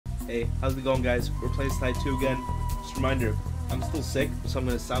Hey, how's it going, guys? We're playing Chateau again. Just a reminder, I'm still sick, so I'm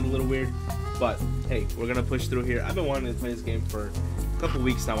gonna sound a little weird, but hey, we're gonna push through here. I've been wanting to play this game for a couple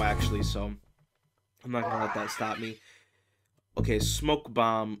weeks now, actually, so I'm not gonna let that stop me. Okay, smoke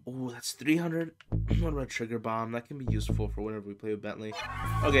bomb. Oh, that's 300. What about trigger bomb? That can be useful for whenever we play with Bentley.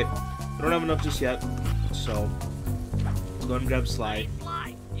 Okay, we don't have enough just yet, so let's go and grab Sly.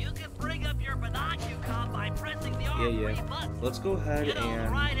 You can bring up your binocular by pressing the R3 button. Let's go ahead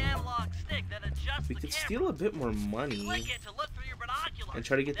and right analog stick that adjusts we could steal a bit more money and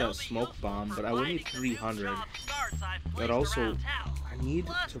try to get that smoke bomb, but I would need 300. But also, I need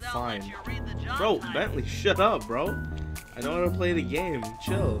to find... Bro, Bentley, shut up, bro. I know how to play the game.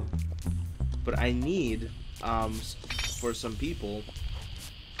 Chill. But I need, for some people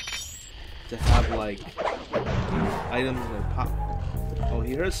to have, like, items that pop. Oh,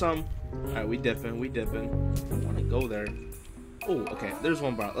 he heard some. Alright, we dipping. I want to go there. Oh, okay. There's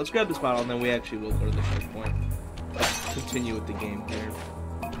one bottle. Let's grab this bottle, and then we actually will go to the checkpoint. Let's continue with the game here.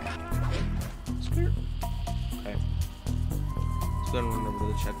 Okay. Let's go and run over to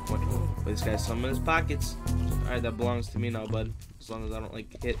the checkpoint. But this guy's some in his pockets. Alright, that belongs to me now, bud. As long as I don't,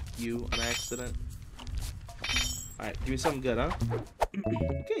 like, hit you on accident. Alright, give me something good, huh?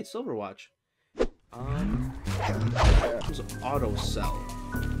 Okay, silver watch. There's an auto sell.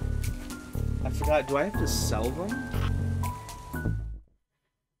 I forgot, do I have to sell them?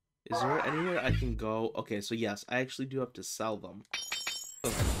 Is there anywhere I can go? Okay, so yes, I actually do have to sell them.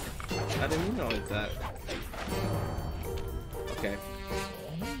 I didn't even know like that. Okay.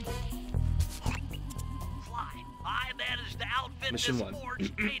 I managed to outfit Mission this 1.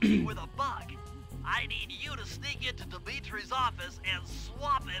 forged painting with a bug. I need you to sneak into Dimitri's office and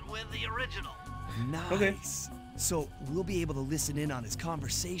swap it with the original. Nice. Okay. So we'll be able to listen in on his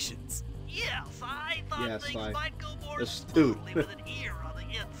conversations. Yes, I thought things might go more Astute. smoothly with an ear on the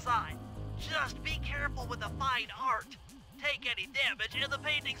inside. Just be careful with the fine art. Take any damage and the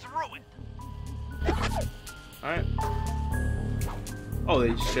painting's ruined. Alright. Oh, they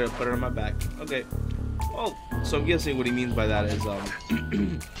just should have put it on my back. Okay. Oh, so I'm guessing what he means by that is,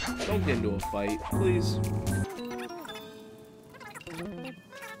 don't get into a fight, please.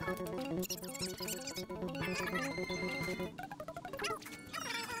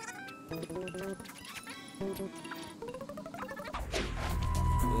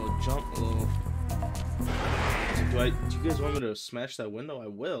 A little jump, a little... Do you guys want me to smash that window? I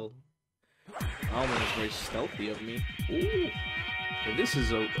will. I don't think it's very stealthy of me. Ooh. Okay, this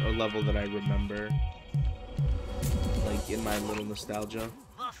is a level that I remember. Like, in my little nostalgia.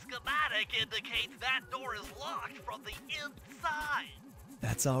 The schematic indicates that door is locked from the inside.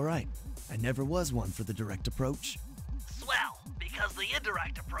 That's alright. I never was one for the direct approach. Swell, because the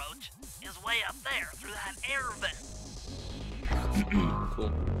indirect approach is way up there through that air vent.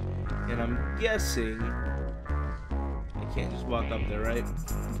 Cool. And I'm guessing I can't just walk up there, right?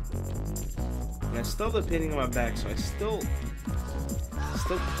 And I still have the painting on my back, so I still...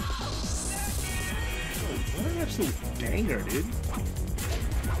 What an absolute banger, dude.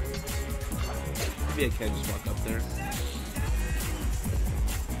 Maybe I can just walk up there.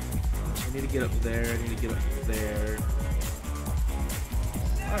 I need to get up there, I need to get up there.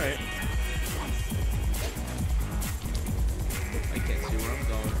 Alright. I can't see where I'm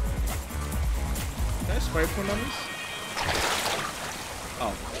going. Can I spray point on this?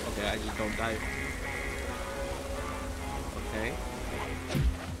 Oh, okay, I just don't die. Okay.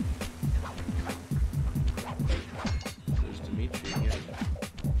 There's Dimitri again.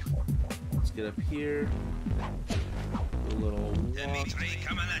 Let's get up here. A little walk. Dimitri,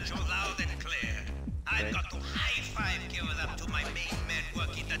 coming at you loud and clear. Okay. I've got to high five give it up to my main man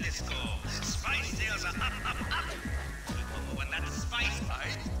working the disco. Spice sales are up. When that spice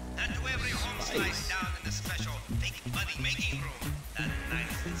fight, and to every home slice down in the special big money making room. That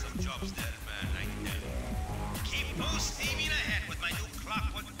nice some jobs there, man. I tell you. Keep those steaming ahead with my new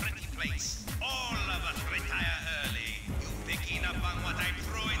clockwork printing plates. All of us retire early. You picking up on what I'm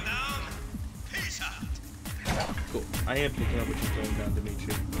throwing down? Peace out. Cool. I am picking up what you're throwing down,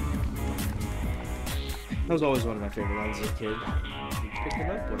 Dimitri. That was always one of my favorite lines as a kid. I'm picking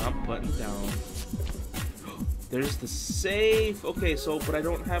up what I'm putting down. There's the safe. Okay, so, but I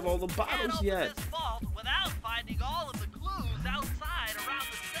don't have all the bottles yet. This vault without finding all of the clues outside around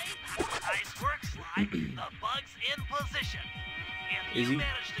the safe. Nice work, Sly. The bug's in position. If you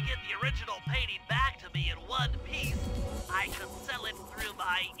manage to get the original painting back to me in one piece, I can sell it through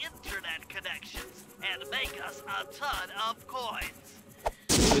my internet connections and make us a ton of coins.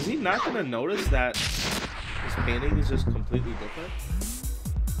 Is he not gonna notice that this painting is just completely different?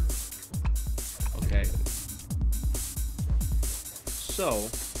 Okay. So,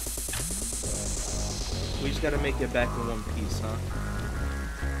 We just gotta make it back in one piece, huh?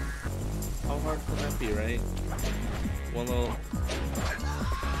 How hard can that be, right? One little...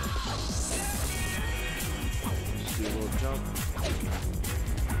 Just do a little jump.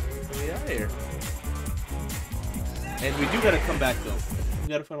 We out here. And we do gotta come back, though. We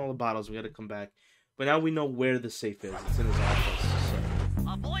gotta find all the bottles. We gotta come back. But now we know where the safe is. It's in his office. So.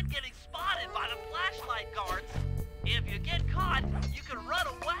 Avoid getting spotted by the flashlight guards. If you get caught, you can run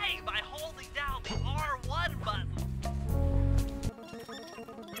away by holding down the R1 button.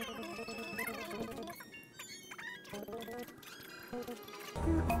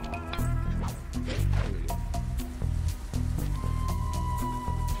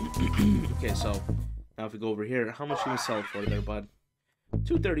 Okay, so now if we go over here, how much can we sell it for there, bud?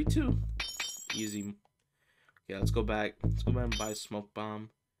 $232. Easy. Okay, let's go back. Let's go back and buy a smoke bomb.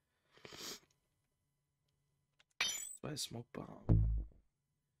 Let's buy a smoke bomb.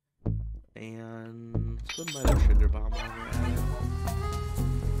 And let's go and buy the trigger bomb.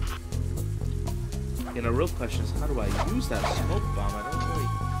 And the real question is, how do I use that smoke bomb? I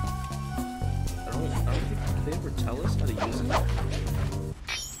don't think they ever tell us how to use it.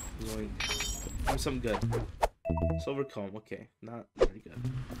 Do something good. Silver comb, okay, not very good.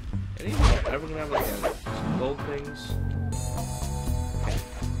 Anything ever gonna have like some gold things? Okay,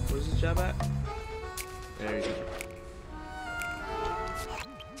 where's this job at? There you go.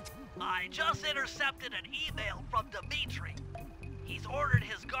 I just intercepted an email from Dimitri. He's ordered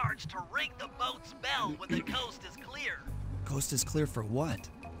his guards to ring the boat's bell when the coast is clear. Coast is clear for what?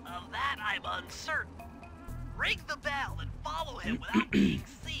 Of that I'm uncertain. Ring the bell and follow him without being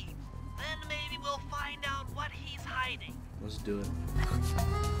seen. Then maybe we'll find out what he's hiding. Let's do it.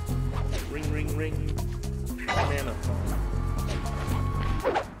 Ring, ring, ring. Banana phone.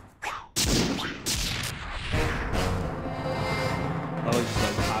 Oh, it just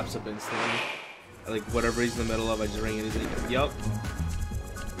like pops up instantly. Like whatever he's in the middle of, I just ring it. He's like, yup.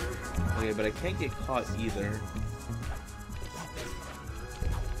 Okay, but I can't get caught either.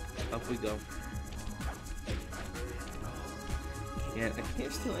 Up we go. Yeah, I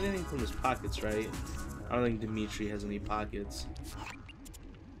can't steal anything from his pockets, right? I don't think Dimitri has any pockets.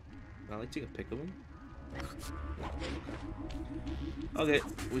 Can I like take a pic of him? Okay,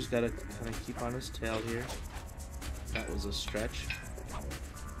 we just gotta kind of keep on his tail here. That was a stretch.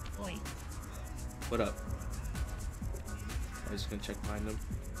 Oi. What up? I'm just gonna check behind him.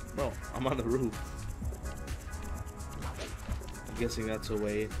 Bro, I'm on the roof. I'm guessing that's a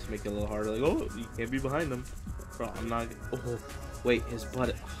way to make it a little harder. Like, oh, you can't be behind him. Bro, I'm not. Oh, wait, his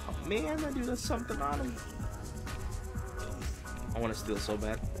butt. Oh, man, that dude has something on him. I want to steal so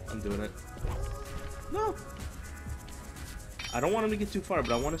bad. I'm doing it. No. I don't want him to get too far,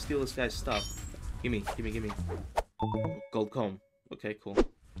 but I want to steal this guy's stuff. Gimme, gimme, gimme. Gold comb. Okay, cool.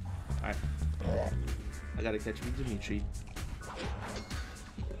 Alright. I gotta catch me, Dimitri.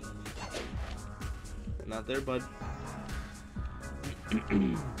 Not there, bud.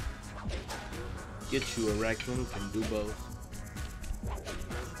 Get you a raccoon who can do both.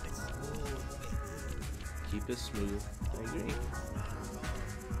 Keep it smooth. I agree.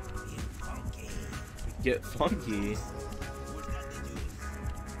 Get funky.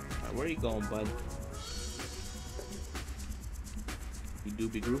 Alright, where are you going, bud? You do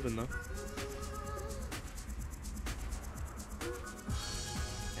be grooving though.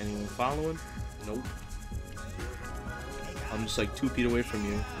 Anyone following? Nope. I'm just like 2 feet away from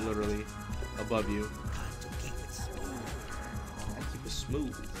you, literally above you. I keep it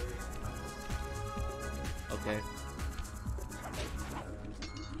smooth. Okay.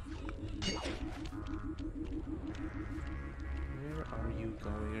 Where are you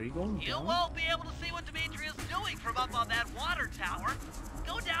going? Are you going down? You won't be able to see what Dimitri is doing from up on that water tower.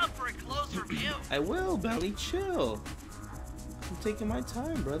 Go down for a closer view. I will, Belly. Chill. I'm taking my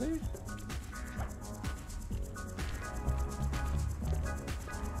time, brother.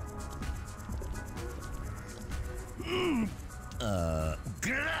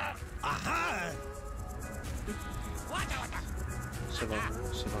 Aha! Should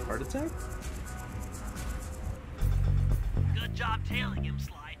have a heart attack? Good job tailing him,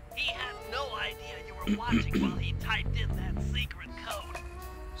 Sly. He had no idea you were watching while he typed in that secret code.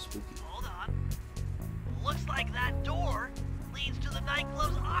 Spooky. Hold on. Looks like that door leads to the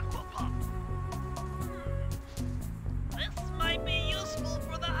nightclub's aqua pump. This might be useful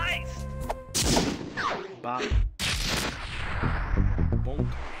for the heist. Bop. Bonk.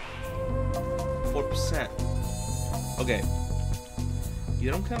 4%. Okay. You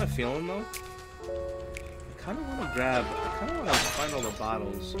know what I'm kind of feeling though? I kind of want to find all the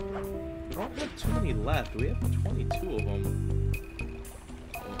bottles. We don't have too many left. We have 22 of them.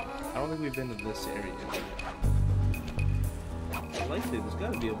 Oh, I don't think we've been to this area yet. Likely, there's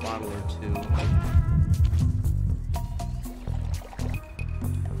got to be a bottle or two.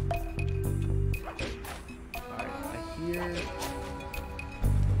 Alright, I hear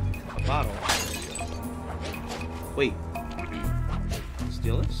a bottle. Wait.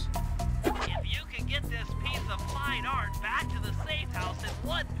 Steal this? If you can get this piece of fine art back to the safe house in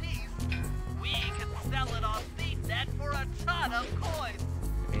one piece, we can sell it on ThiefNet for a ton of coins.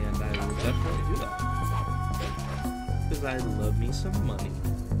 And I will definitely do that. Because I love me some money.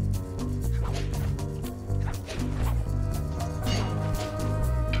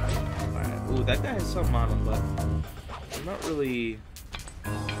 Alright, ooh, that guy has something on him, but I'm not really...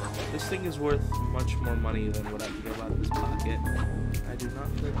 This thing is worth much more money than what I can get out of this pocket. I do not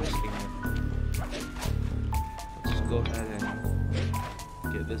feel like risking it. Let's just go ahead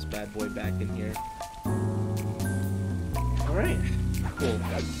and get this bad boy back in here. Alright, cool.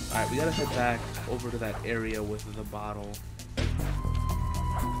 Alright, we gotta head back over to that area with the bottle.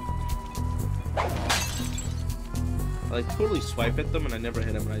 I like totally swipe at them and I never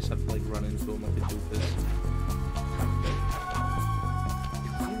hit them, and I just have to like run into them like a doofus.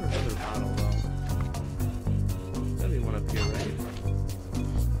 Another bottle though. Gotta be one up here, right?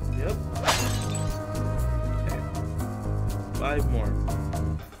 Yep. Okay. 5 more.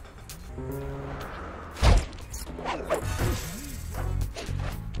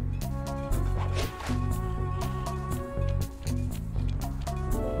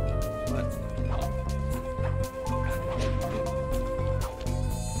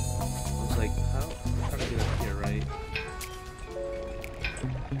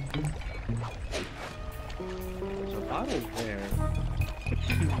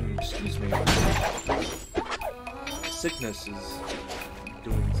 Excuse me. Sickness is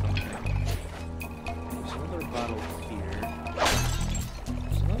doing something. There's another bottle here.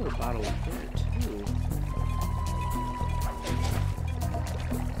 There's another bottle here too.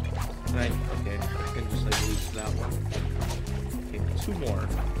 Okay, I can just like reach that one. Okay, 2 more.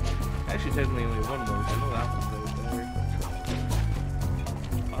 Actually, technically only 1 more. I know that one's right there.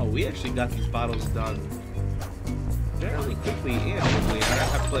 Oh, we actually got these bottles done fairly quickly and quickly. I don't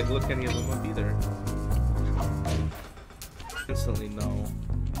have to like look any of them up either. Instantly no.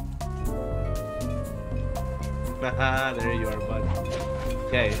 Haha, there you are, bud.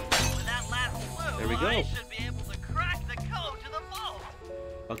 Okay. With that last clue, there we go. I should be able to crack the code to the vault.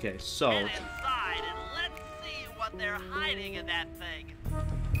 Okay, so Get inside and let's see what they're hiding in that thing.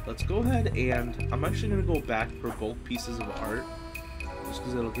 let's go ahead and I'm actually gonna go back for both pieces of art, just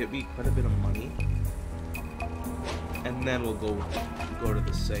because it'll get me quite a bit of money. And then we'll go to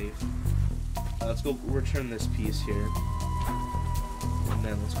the safe. Let's go return this piece here. And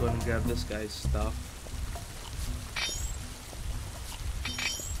then let's go ahead and grab this guy's stuff.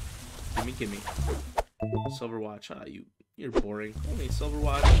 Gimme. Silver watch. Ah, you're boring. Only silver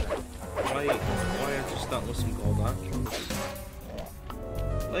watch. Why aren't you stuck with some gold on?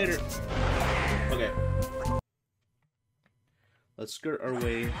 Later. Okay. Let's skirt our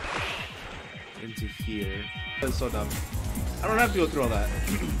way into here. That's so dumb. I don't have to go through all that.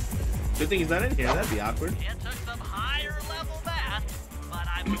 Good thing he's not in here. That'd be awkward. It took some higher level math, but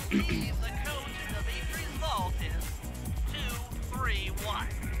I believe the code to Dimitri's vault is 231.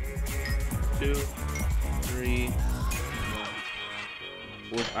 2, 3, 1.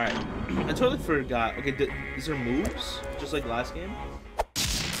 Alright. I totally forgot. Okay, is there moves? Just like last game?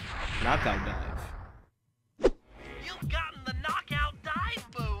 Knockout dive. You've gotten the knockout dive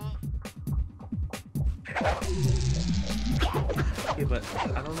move. Okay, but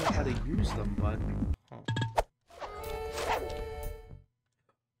I don't know how to use them, bud.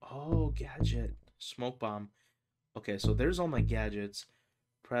 Oh, gadget. Smoke bomb. Okay, so there's all my gadgets.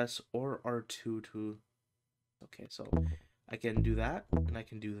 Press or R2 to... Okay, so I can do that, and I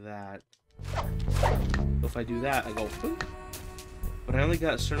can do that. So if I do that, I go... Boop. But I only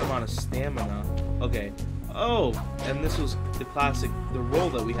got a certain amount of stamina. Okay. Oh! And this was the classic... The roll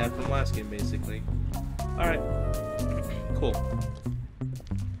that we had from last game, basically. Alright. Cool.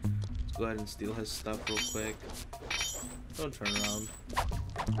 Let's go ahead and steal his stuff real quick. Don't turn around.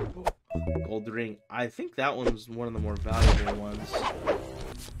 Gold ring. I think that one's one of the more valuable ones.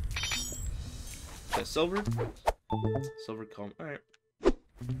 Okay, silver. Silver comb. Alright. To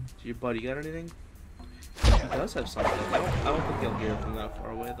your buddy, you got anything? He does have something. I don't think he'll hear from that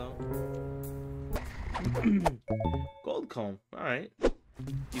far away though. Gold comb. Alright. You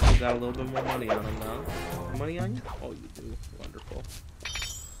got a little bit more money on him now. Money on you? Oh, you do. Wonderful.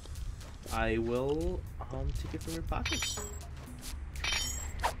 I will take it from your pockets.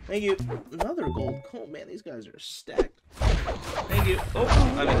 Thank you. Another gold comb. Man, these guys are stacked. Thank you. Oh,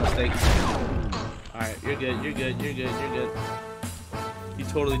 I made a mistake. Alright, you're good, you're good, you're good, you're good. You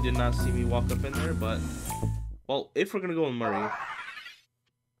totally did not see me walk up in there, but... Well, if we're gonna go with Murray...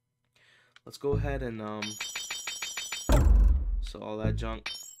 Let's go ahead and, So all that junk...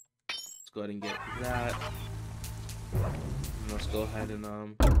 Let's go ahead and get that. And let's go ahead and,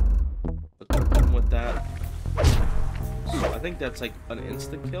 equip him with that. So I think that's like an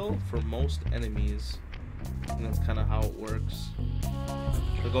insta-kill for most enemies. And that's kind of how it works.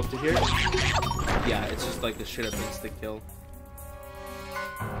 Should I go up to here? Yeah, it's just like a straight up insta-kill.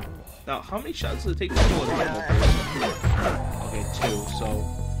 Now, how many shots does it take to kill a normal person? Okay, 2, so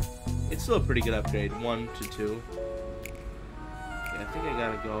it's still a pretty good upgrade. 1 to 2. Okay, I think I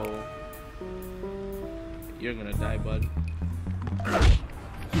gotta go. You're gonna die, bud.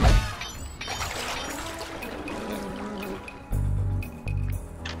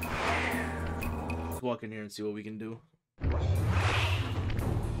 Let's walk in here and see what we can do.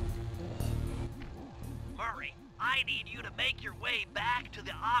 Murray, I need you to make your way back to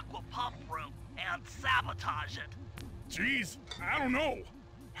the aqua pump room and sabotage it. Jeez, I don't know.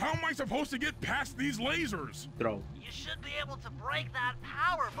 How am I supposed to get past these lasers? Throw. You should be able to break that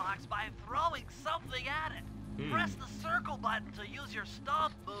power box by throwing something at it. Press the circle button to use your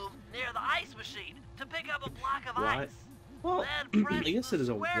stomp move near the ice machine to pick up a block of ice. Well, Then press I guess the it is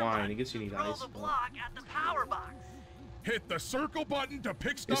a square wine. I button guess you to need throw ice. the block at the power box. Hit the circle button to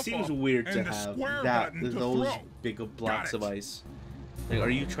pick stuff It seems up, weird and to the have square that button to those throw. big of blocks of Got it. ice. Like, are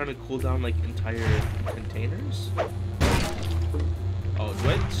you trying to cool down like entire containers? Oh, do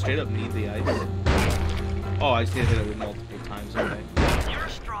I straight up need the ice? Oh, I just need to hit it multiple times. Okay. You're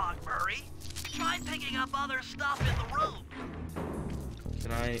strong, Murray. Try picking up other stuff in the room.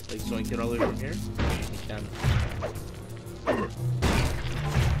 Can I like so I can get all the way from here? I can.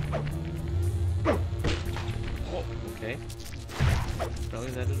 Oh, okay.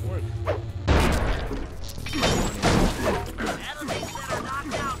 Apparently that didn't work. Enemies that are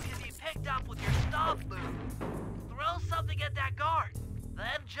knocked out can be picked up with your stomp move. Throw something at that guard,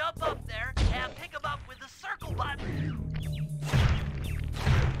 then jump up there and pick him up with the circle button.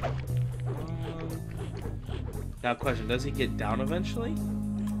 Now, question: does he get down eventually?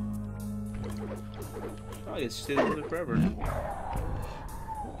 Oh, he gets stay there forever.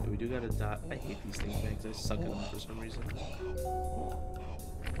 Okay, we do gotta die. I hate these things, man, because I suck at them for some reason.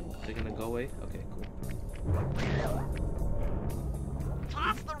 They're gonna go away? Okay, cool.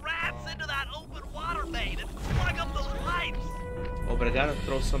 Toss the rats into that open water main and plug up those pipes. Oh, but I gotta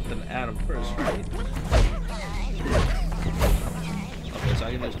throw something at him first, right? Okay, so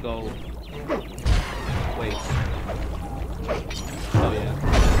I can just go. Wait. Oh, yeah.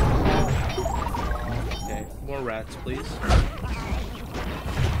 Okay, more rats, please.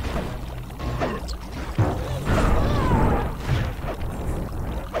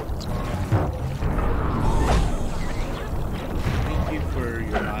 Thank you for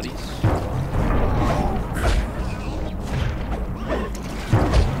your bodies.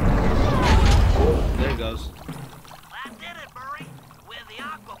 There it goes. That did it, Murray. With the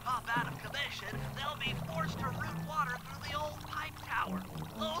aqua pump out of commission, they'll be forced to route water through the old pipe tower.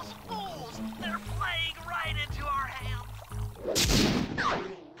 Those fools, they're playing right into our hands.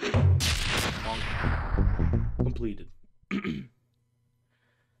 Completed.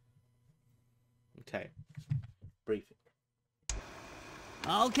 Okay. Briefing.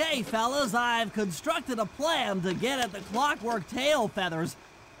 Okay, fellas, I've constructed a plan to get at the clockwork tail feathers.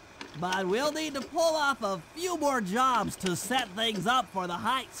 But we'll need to pull off a few more jobs to set things up for the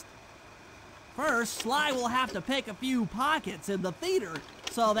heist. First, Sly will have to pick a few pockets in the theater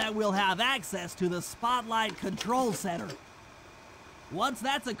so that we'll have access to the Spotlight Control Center. Once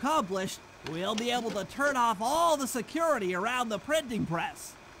that's accomplished, we'll be able to turn off all the security around the printing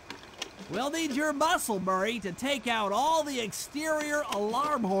press. We'll need your muscle, Murray, to take out all the exterior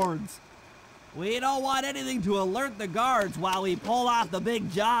alarm horns. We don't want anything to alert the guards while we pull off the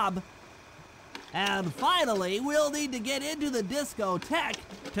big job. And finally, we'll need to get into the discotheque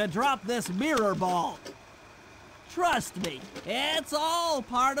to drop this mirror ball. Trust me, it's all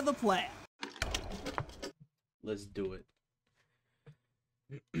part of the plan. Let's do it.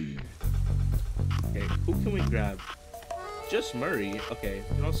 Okay, who can we grab? Just Murray. Okay,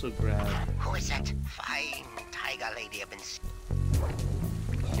 we can also grab... Who is that fine tiger lady I've been...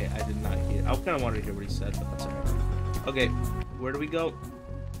 Okay, I did not hear. I kind of wanted to hear what he said, but that's alright. Okay, where do we go?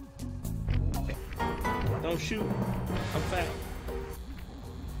 Okay. Don't shoot. I'm fat.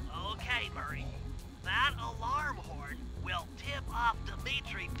 Okay, Murray. That alarm horn will tip off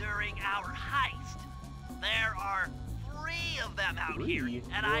Dimitri during our heist. There are 3 of them out here,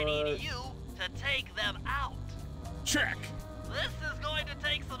 and I need you to take them out. check. This is going to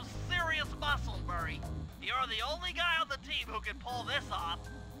take some serious muscle, Murray. You're the only guy on the team who can pull this off.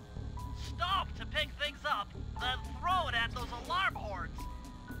 Stop to pick things up, then throw it at those alarm horns.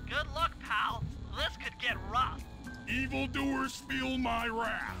 Good luck, pal. This could get rough. Evildoers feel my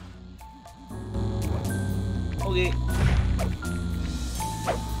wrath. Okay.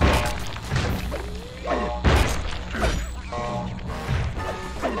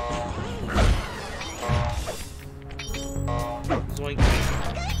 Zoink.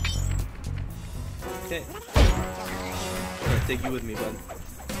 Okay. I'm gonna take you with me, bud.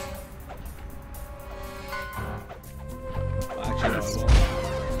 Oh, actually, no, I won't.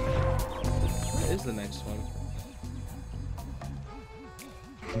 Where is the next one?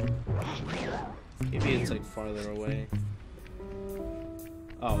 Maybe it's like farther away.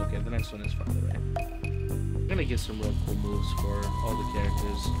 Oh, okay, the next one is farther away. I'm gonna get some real cool moves for all the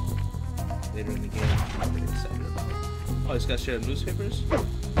characters later in the game. I'm pretty excited about it. Oh, it's got share newspapers?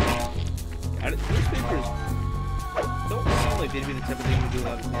 Got it. Newspapers don't sound like they'd be the type of thing to do a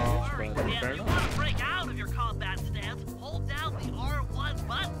lot of damage, but fair If you enough. want to break out of your combat stance, hold down the R1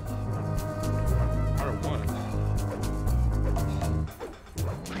 button. R1.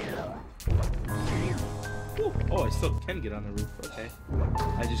 Whew. Oh, I still can get on the roof, okay.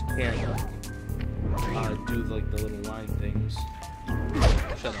 I just can't do like the little line things.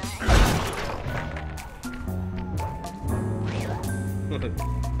 Shut up.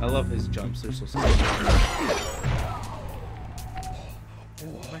 I love his jumps, they're so simple.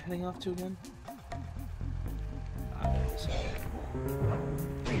 Where am I heading off to again? Ah, there it is.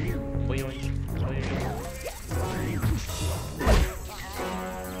 Boing, boing.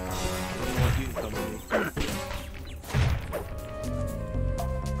 You can come with me.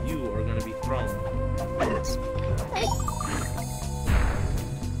 You are gonna be thrown.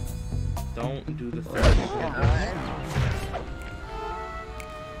 Don't do the thing.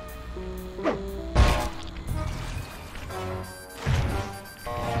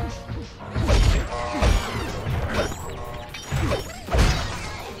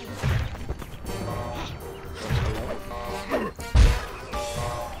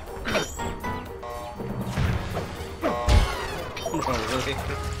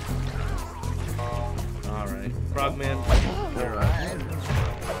 Alright, Frogman.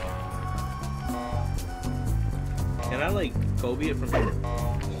 Can I like Kobe it from here?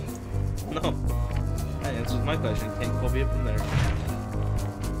 No. That answers my question. Can't Kobe it from there.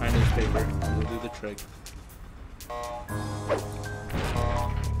 Find newspaper. We'll do the trick.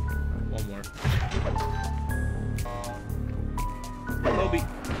 One more. Kobe.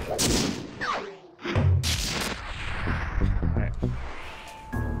 Alright.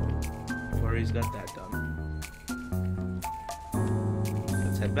 Murray's got that done.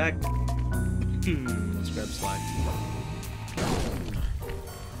 Let's head back. Let's grab Slide.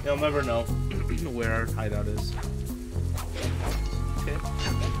 You'll never know where our hideout is. Okay.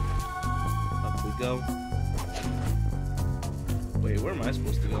 Up we go. Wait, where am I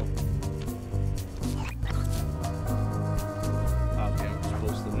supposed to go? Okay, I'm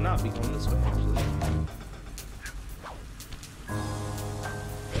supposed to not be going this way, actually.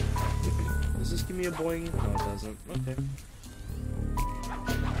 Does this give me a boing? No, it doesn't. Okay.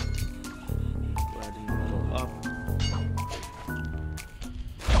 Glad I didn't go up.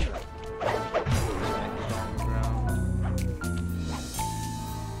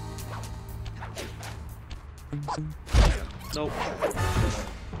 Nope.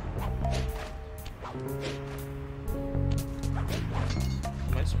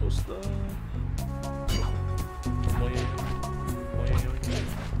 Am I supposed to?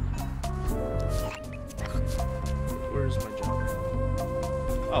 Where's my job?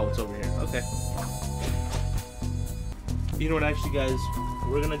 Oh, it's over here. Okay. You know what, actually, guys?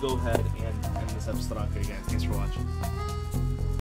 We're gonna go ahead and end this episode off here, guys. Thanks for watching.